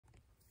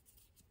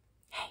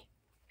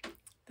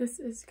This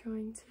is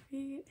going to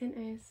be an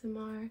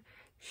ASMR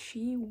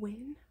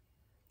Shewin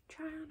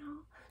try-on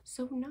haul.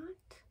 So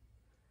not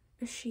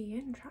a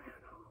Shein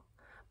try-on haul,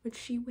 but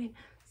Shewin,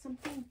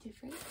 something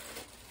different.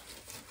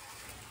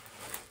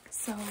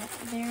 So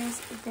there's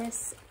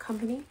this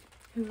company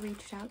who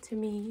reached out to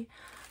me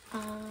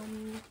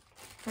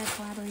for a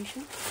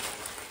collaboration.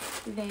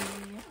 They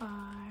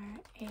are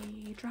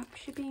a drop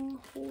shipping,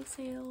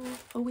 wholesale,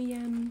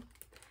 OEM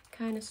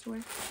kind of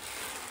store.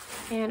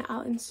 And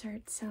I'll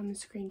insert some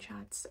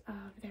screenshots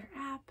of their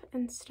app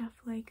and stuff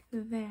like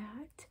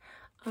that.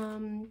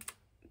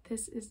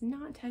 This is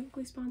not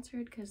technically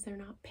sponsored because they're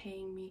not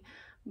paying me,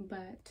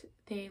 but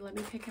they let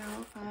me pick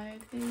out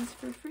 5 things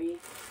for free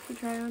to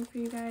try on for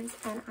you guys,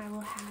 and I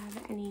will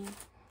have any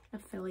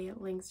affiliate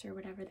links or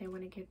whatever they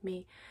want to give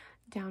me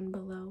down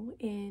below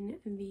in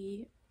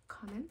the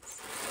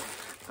comments.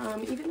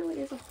 Even though it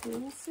is a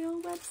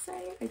wholesale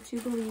website, I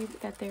do believe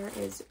that there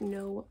is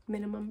no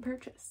minimum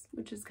purchase,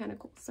 which is kind of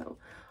cool. So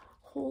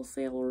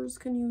wholesalers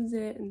can use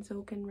it, and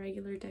so can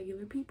regular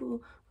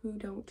people who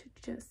don't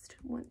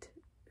want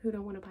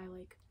to buy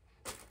like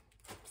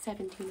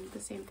 17 of the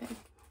same thing.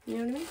 You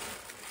know what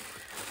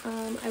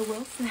I mean? I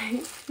will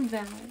say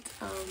that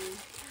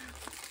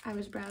I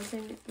was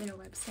browsing their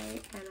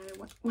website and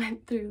I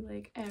went through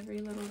like every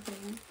little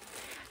thing.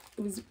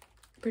 It was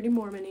pretty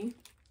Mormon-y.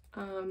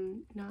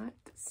 Not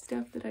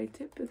stuff that I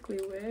typically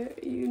wear.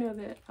 You know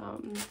that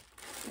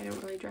I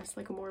don't really dress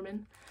like a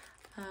Mormon.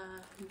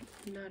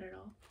 Not at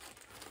all.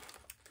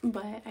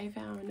 But I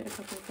found a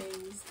couple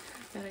things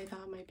that I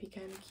thought might be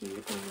kind of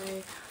cute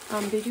anyway.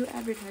 They do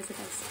advertise it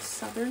as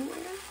Southern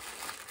wear,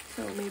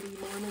 so maybe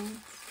Mormons,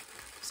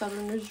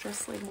 Southerners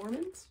dress like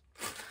Mormons.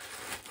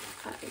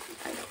 I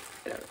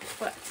don't know,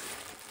 but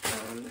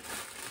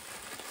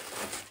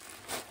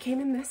came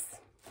in this,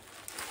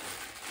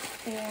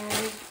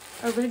 and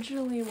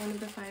originally one of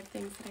the 5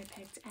 things that I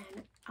picked,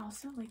 and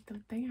also like the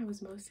thing I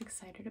was most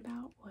excited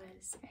about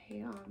was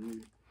a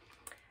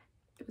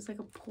it was like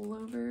a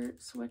pullover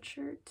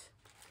sweatshirt,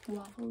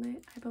 waffle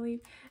knit, I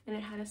believe, and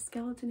it had a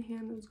skeleton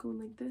hand that was going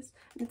like this,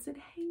 and it said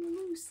hang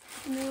loose,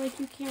 and they're like,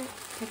 you can't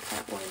pick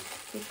that one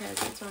because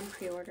it's on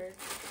pre-order.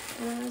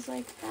 And I was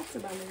like, that's a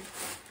bummer,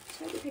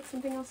 so I had to pick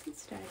something else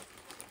instead.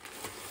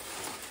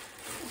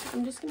 So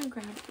I'm just gonna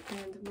grab it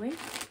randomly.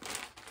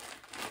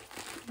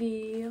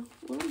 The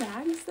little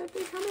bags that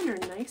they come in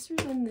are nicer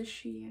than the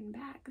Shein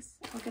bags.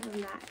 I'll give them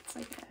that. It's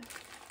like a,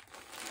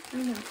 I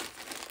don't know,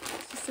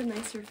 it's just a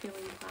nicer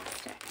feeling plastic.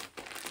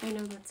 I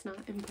know that's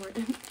not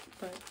important,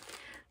 but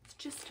it's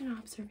just an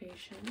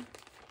observation.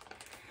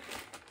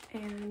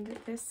 And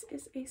this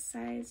is a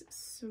size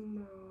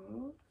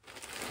small,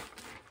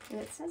 and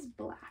it says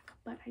black,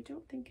 but I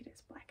don't think it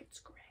is black, it's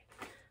gray.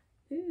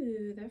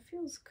 Ooh, that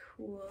feels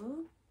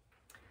cool.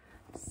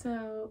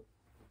 So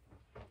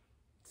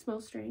it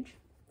smells strange.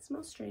 It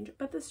smells strange,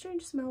 but the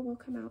strange smell will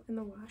come out in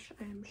the wash,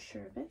 I am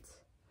sure of it.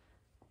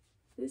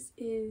 This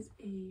is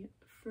a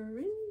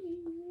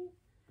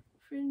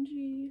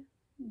fringy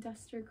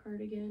duster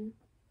cardigan,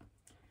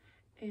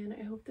 and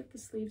I hope that the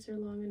sleeves are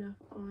long enough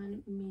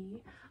on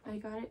me. I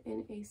got it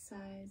in a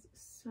size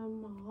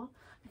small.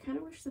 I kind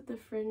of wish that the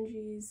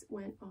fringes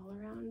went all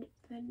around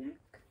the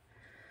neck,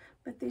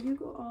 but they do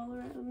go all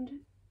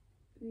around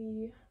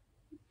the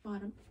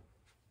bottom.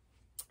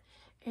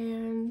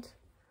 And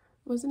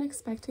wasn't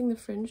expecting the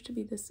fringe to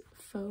be this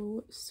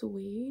faux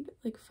suede,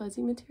 like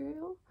fuzzy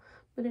material,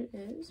 but it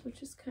is,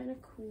 which is kind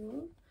of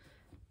cool.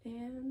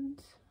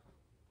 And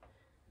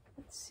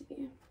let's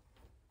see,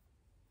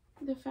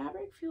 the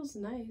fabric feels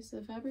nice.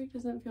 The fabric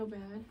doesn't feel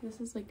bad. This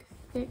is like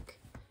thick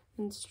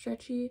and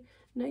stretchy,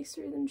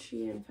 nicer than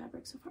Shein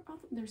fabric so far. Oh,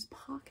 there's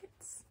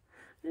pockets.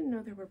 I didn't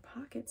know there were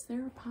pockets.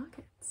 There are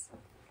pockets.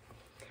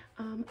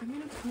 I'm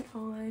gonna put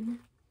on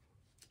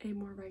a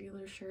more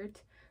regular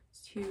shirt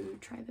to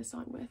try this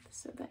on with,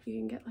 so that you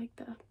can get like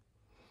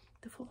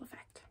the full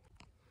effect.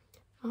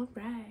 All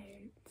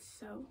right,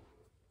 so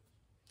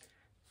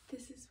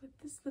this is what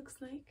this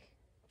looks like.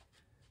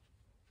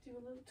 Do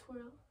a little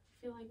twirl.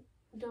 Feel like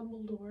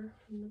Dumbledore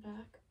from the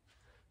back.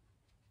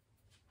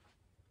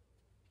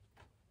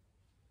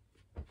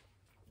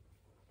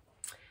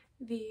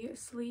 The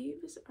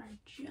sleeves are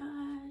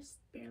just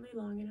barely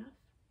long enough,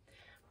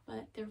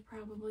 but they're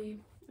probably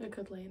a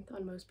good length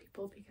on most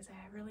people because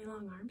I have really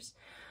long arms.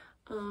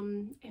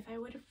 If I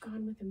would have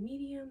gone with a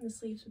medium, the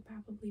sleeves would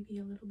probably be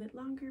a little bit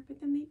longer, but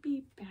then they'd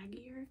be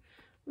baggier,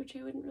 which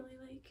I wouldn't really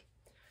like.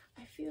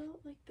 I feel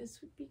like this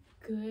would be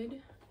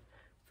good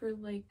for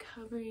like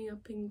covering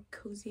up and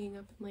cozying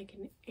up in like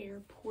an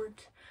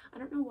airport. I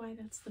don't know why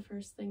that's the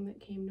first thing that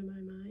came to my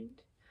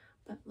mind,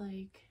 but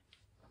like,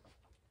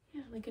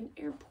 yeah, like an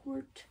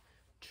airport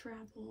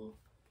travel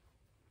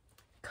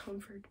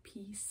comfort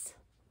piece.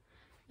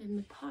 And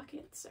the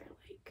pockets are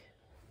like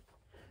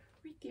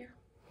right there.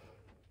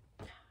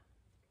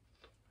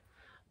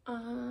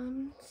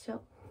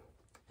 So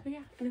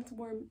yeah, and it's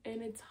warm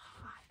and it's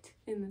hot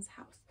in this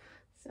house,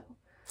 so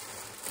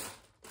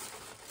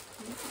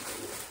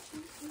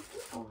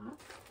off.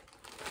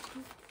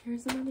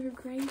 Here's another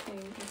gray thing.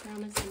 I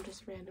promise I'm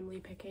just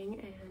randomly picking,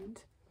 and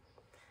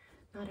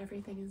not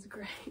everything is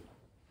gray.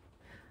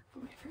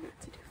 Oh, I forgot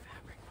to do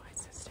fabric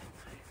noises, didn't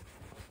I?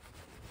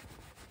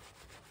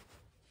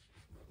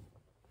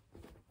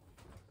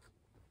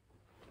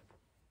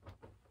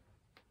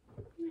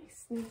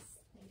 Nice, nice,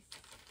 nice.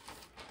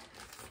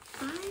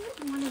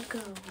 I want to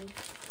go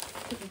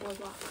to the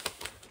boardwalk.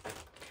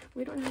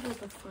 We don't have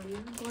like a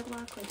fun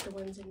boardwalk like the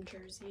ones in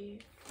Jersey,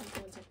 like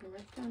the ones up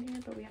north down here,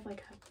 but we have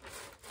like a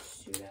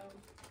pseudo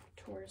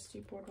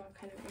touristy boardwalk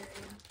kind of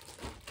area.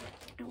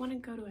 I want to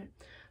go to it,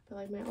 but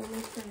like my only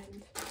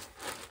friend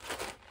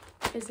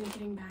isn't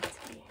getting back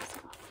to me, so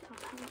I'll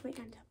probably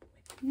end up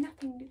with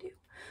nothing to do.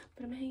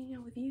 But I'm hanging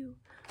out with you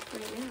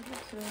right now,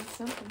 so that's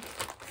something.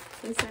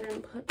 At least I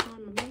didn't put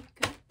on my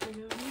makeup,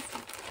 you know what I'm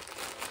saying?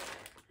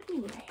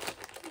 Anyway,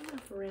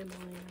 enough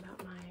rambling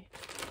about my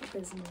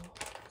abysmal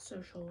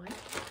social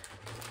life.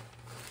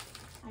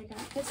 I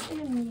got this in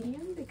a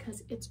medium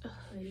because it's a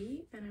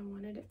hoodie and I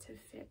wanted it to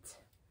fit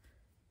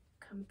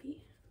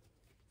comfy.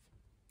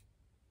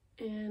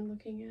 And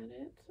looking at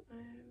it,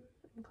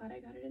 I'm glad I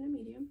got it in a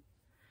medium.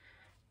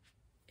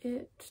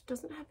 It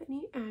doesn't have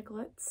any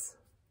aglets.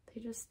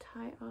 They just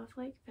tie off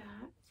like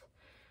that.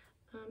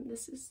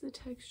 This is the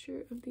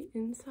texture of the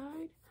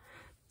inside.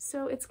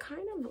 So it's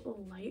kind of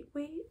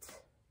lightweight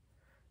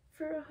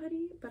for a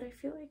hoodie, but I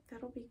feel like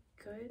that'll be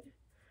good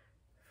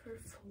for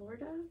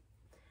Florida.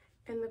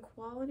 And the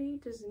quality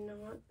does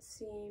not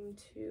seem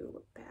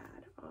too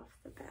bad off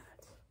the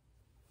bat.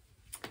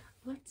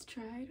 Let's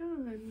try it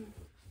on.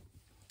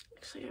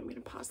 Actually, I'm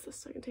gonna pause this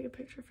so I can take a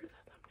picture for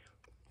that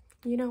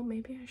thumbnail. You know,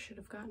 maybe I should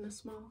have gotten a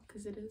small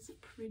because it is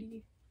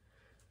pretty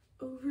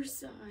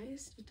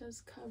oversized. It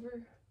does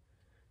cover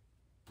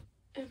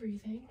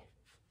everything.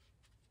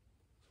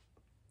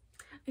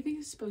 I think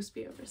it's supposed to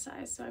be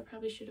oversized, so I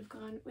probably should have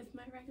gone with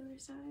my regular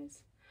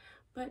size.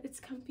 But it's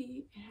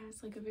comfy. It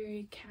has like a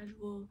very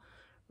casual,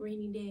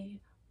 rainy day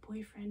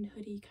boyfriend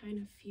hoodie kind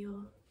of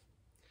feel.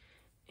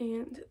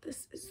 And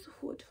this is the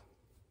hood.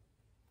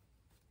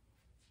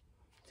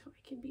 So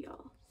I can be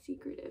all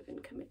secretive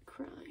and commit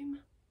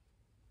crime.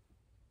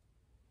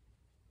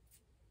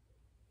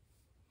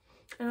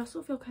 I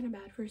also feel kind of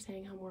bad for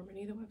saying how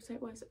Mormony the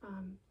website was. I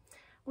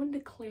wanted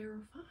to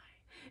clarify.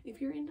 If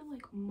you're into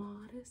like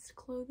modest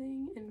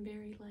clothing and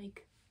very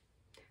like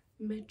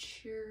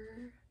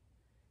mature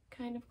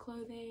kind of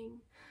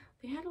clothing,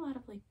 they had a lot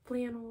of like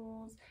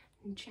flannels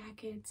and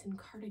jackets and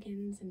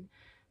cardigans and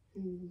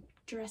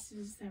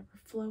dresses that were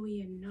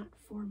flowy and not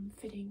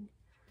form-fitting.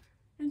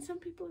 And some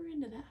people are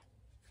into that.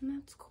 And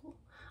that's cool.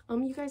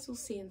 You guys will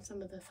see in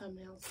some of the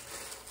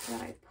thumbnails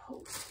that I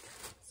post,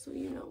 so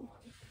you know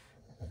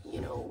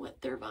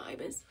what their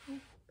vibe is.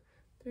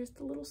 There's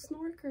the little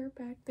snorker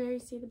back there. You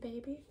see the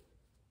baby?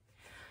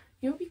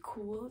 You know, it'd be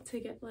cool to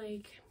get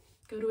like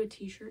go to a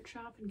t-shirt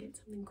shop and get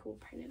something cool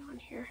printed on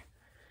here,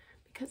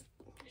 because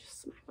I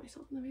just smacked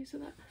myself in the face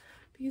with that,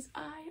 because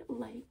I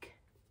like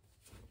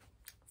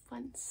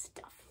fun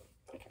stuff.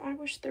 Like, I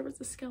wish there was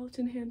a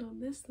skeleton hand on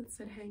this that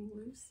said hang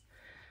loose.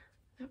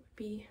 That would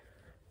be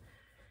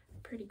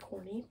pretty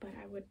corny, but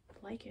I would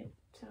like it,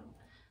 so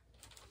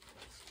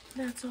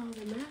that's all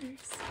that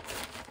matters.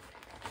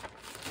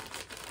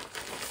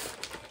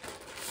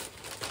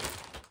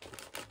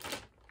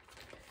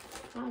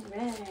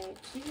 Alright,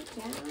 count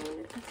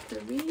down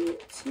 3,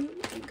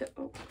 2, and go.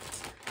 Oh,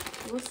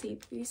 we'll see.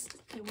 These,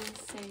 I will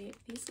say,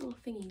 these little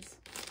thingies,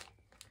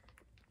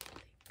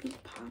 they be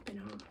popping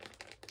off.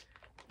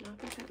 Not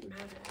that that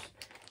matters,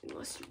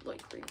 unless you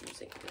like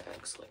reusing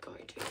bags like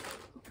I do.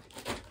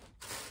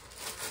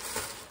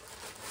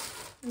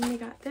 And we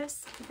got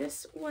this.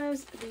 This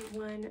was the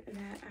one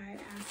that I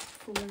asked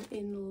for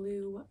in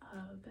lieu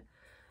of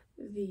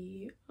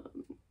the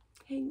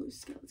hang loose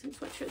skeleton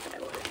sweatshirt that I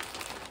wanted.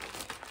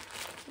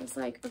 I was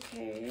like,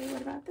 okay,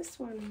 what about this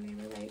one? And they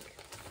were like,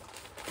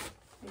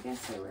 I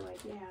guess they were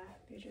like, yeah,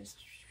 they just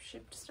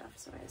shipped stuff,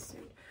 so I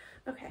assumed.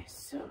 Okay,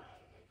 so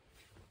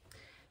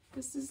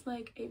this is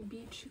like a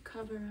beach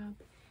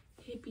cover-up,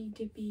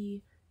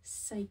 hippy-dippy,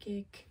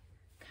 psychic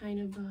kind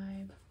of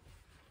vibe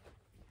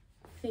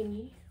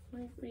thingy.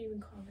 What do you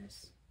even call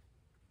this?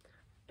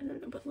 I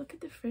don't know, but look at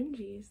the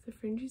fringes. The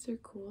fringes are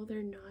cool.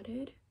 They're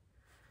knotted.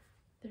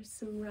 There's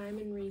some rhyme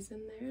and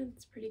reason there.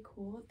 It's pretty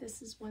cool.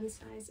 This is one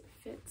size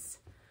fits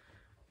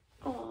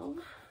all.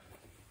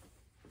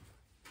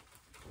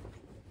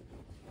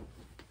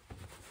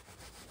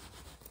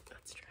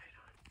 Let's try it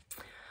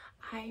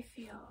on. I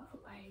feel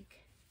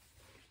like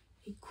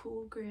a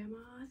cool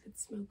grandma that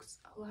smokes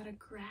a lot of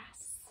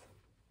grass.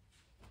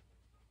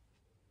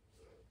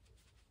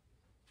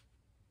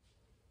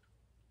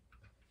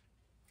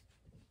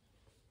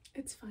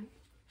 It's fun.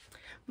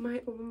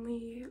 My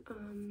only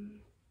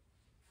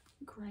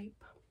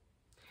gripe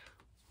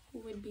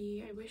would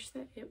be, I wish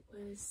that it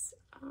was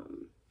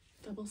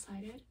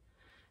double-sided,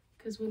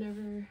 because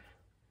whenever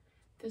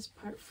this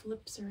part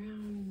flips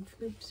around and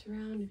flips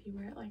around, if you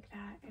wear it like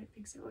that, it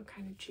makes it look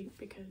kind of cheap,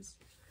 because,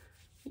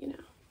 you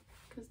know,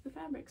 because the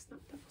fabric's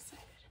not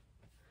double-sided.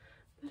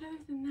 But other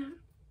than that,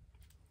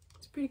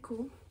 it's pretty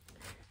cool.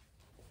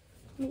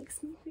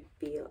 Makes me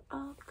feel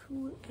all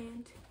cool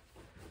and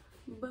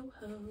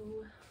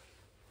boho.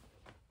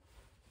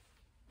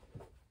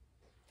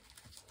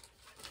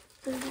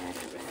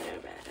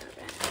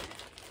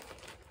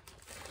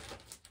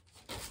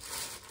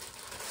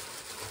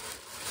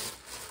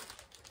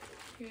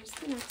 Here's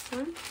the next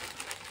one.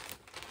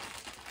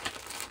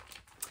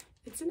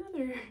 It's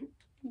another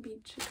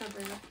beach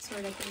cover-up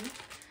sort of thing.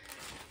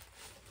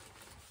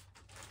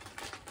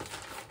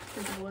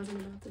 Because I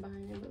wasn't about to buy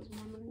any of those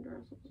woman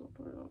dresses. I'll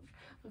put it on.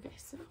 Okay,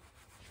 so.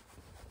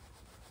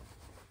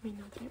 I mean,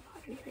 not that I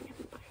bought anything. I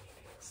didn't buy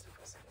anything. This stuff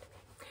was sent to me.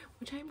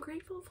 Which I'm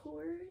grateful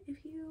for.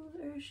 If you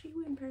are a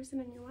Shewin person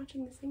and you're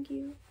watching this, thank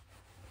you.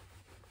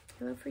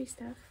 I love free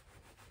stuff.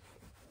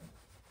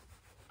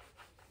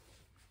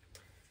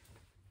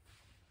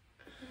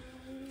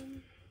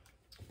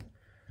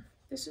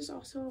 This is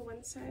also a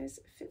one size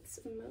fits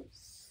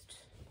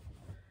most,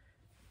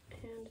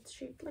 and it's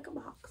shaped like a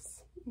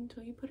box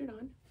until you put it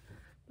on.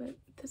 But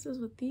this is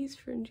what these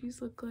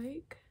fringes look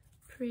like.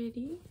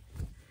 Pretty,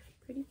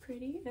 and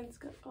it's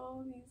got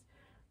all these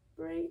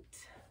bright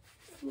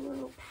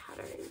floral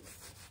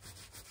patterns.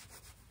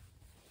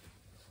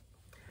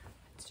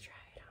 Let's try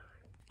it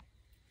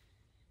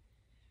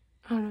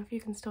on. I don't know if you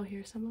can still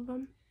hear some of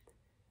them,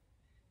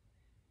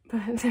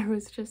 but there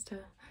was just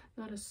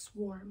not a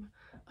swarm,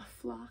 a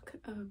flock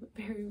of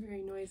very,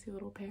 very noisy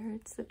little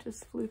parrots that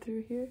just flew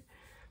through here.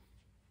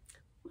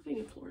 Living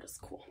in Florida's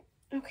cool.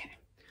 Okay,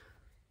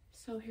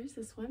 so here's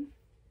this one.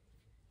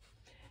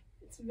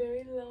 It's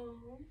very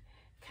long.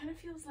 Kind of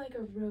feels like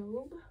a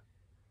robe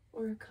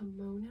or a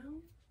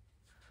kimono.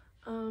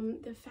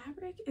 The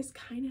fabric is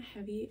kind of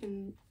heavy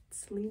and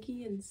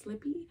slinky and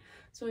slippy,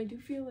 so I do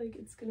feel like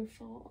it's gonna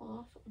fall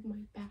off of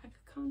my back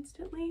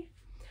constantly,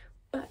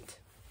 but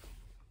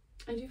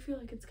I do feel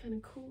like it's kind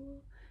of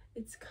cool.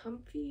 It's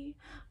comfy.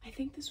 I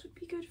think this would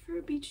be good for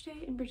a beach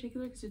day in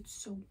particular because it's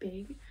so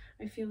big.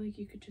 I feel like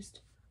you could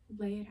just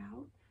lay it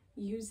out,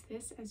 use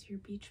this as your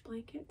beach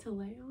blanket to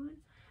lay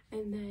on,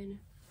 and then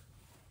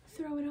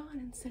throw it on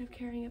instead of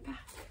carrying it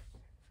back.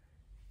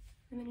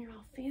 And then you're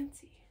all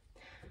fancy.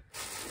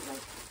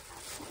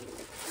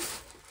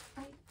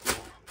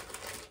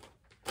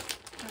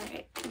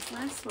 Alright, this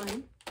last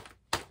one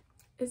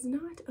is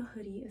not a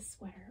hoodie, a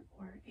sweater,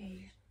 or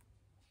a...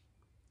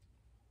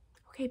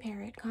 Okay,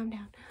 parrot, calm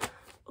down.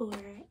 Or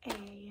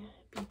a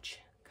beach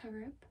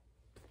cover-up.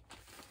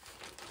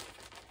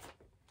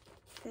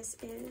 This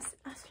is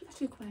a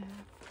streetwear,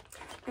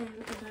 and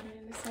I got it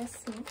in a size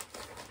small.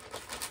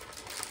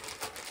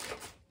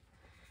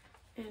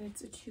 And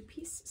it's a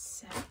two-piece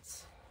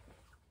set.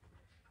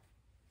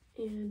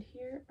 And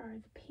here are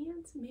the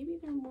pants. Maybe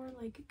they're more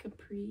like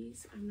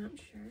capris, I'm not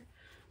sure.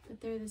 But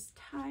they're this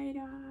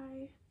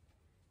tie-dye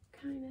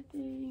kind of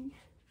thing.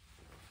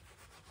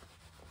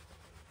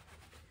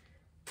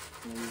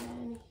 And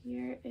then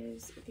here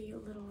is the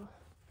little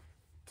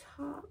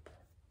top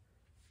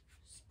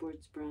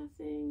sports bra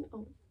thing.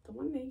 Oh, the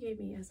one they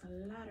gave me has a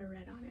lot of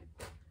red on it.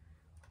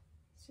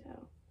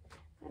 So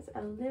that's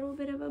a little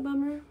bit of a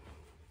bummer.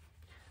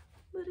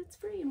 But it's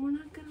free and we're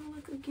not gonna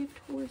look a gift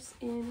horse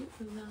in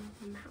the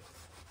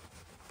mouth.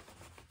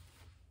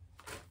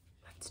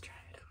 Let's try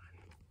it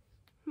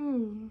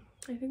on.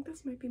 I think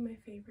this might be my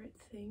favorite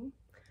thing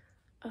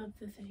of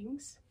the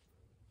things.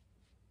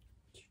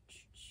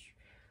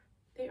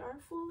 They are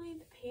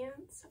full-length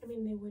pants. I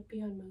mean, they would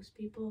be on most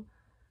people.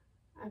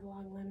 I have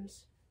long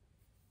limbs.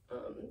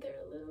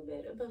 They're a little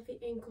bit above the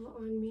ankle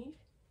on me.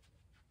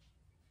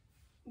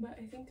 But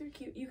I think they're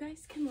cute. You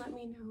guys can let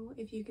me know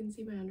if you can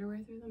see my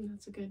underwear through them.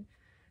 That's a good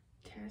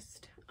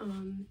test.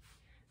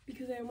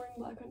 Because I am wearing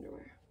black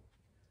underwear.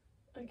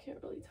 I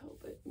can't really tell,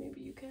 but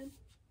maybe you can.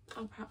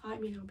 I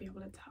mean, I'll be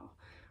able to tell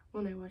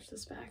when I watch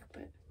this back,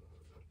 but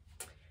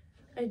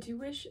I do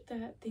wish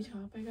that the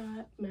top I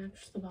got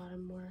matched the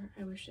bottom more.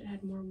 I wish it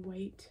had more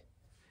white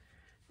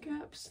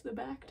gaps. The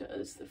back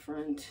does, the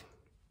front.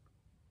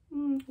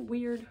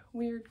 Weird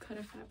cut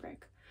of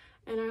fabric.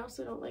 And I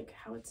also don't like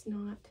how it's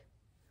not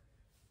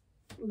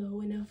low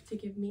enough to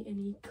give me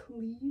any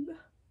cleave.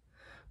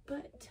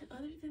 But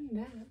other than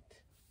that,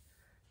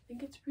 I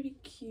think it's pretty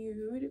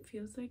cute. It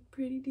feels like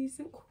pretty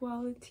decent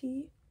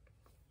quality.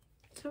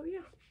 So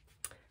yeah,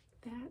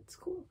 that's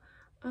cool.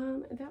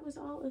 That was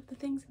all of the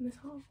things in this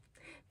haul.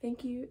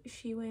 Thank you,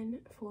 Shewin,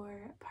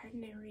 for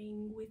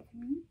partnering with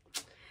me.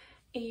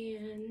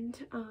 And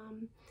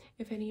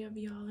if any of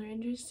y'all are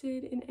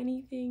interested in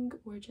anything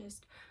or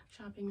just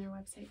shopping their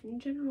website in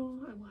general,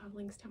 I will have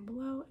links down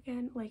below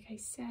again, like I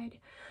said.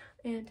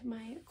 And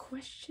my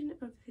question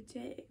of the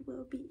day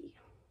will be,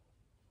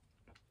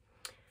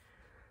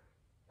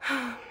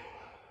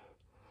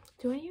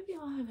 do any of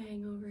y'all have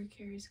hangover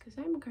cures? Because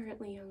I'm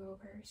currently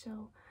hungover.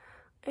 So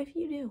if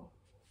you do,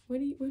 what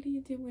do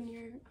you do when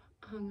you're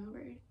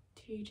hungover?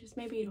 Do you just,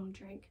 maybe you don't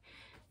drink,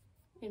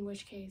 in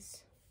which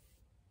case,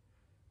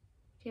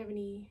 do you have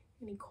any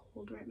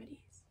cold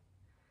remedies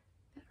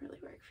that really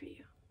work for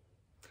you?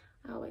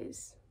 I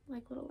always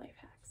like little life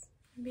hacks.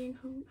 And being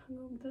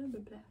hungover, blah,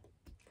 blah, blah.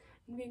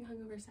 And being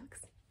hungover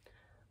sucks.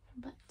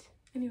 But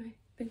anyway,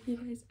 thank you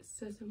guys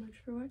so much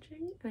for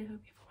watching, and I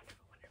hope you have a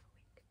wonderful week.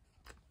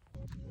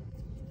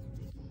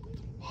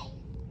 Hey,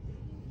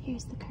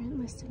 here's the current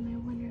list of my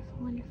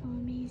wonderful,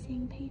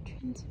 amazing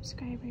patron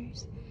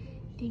subscribers.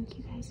 Thank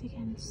you guys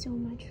again so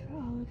much for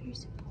all of your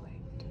support.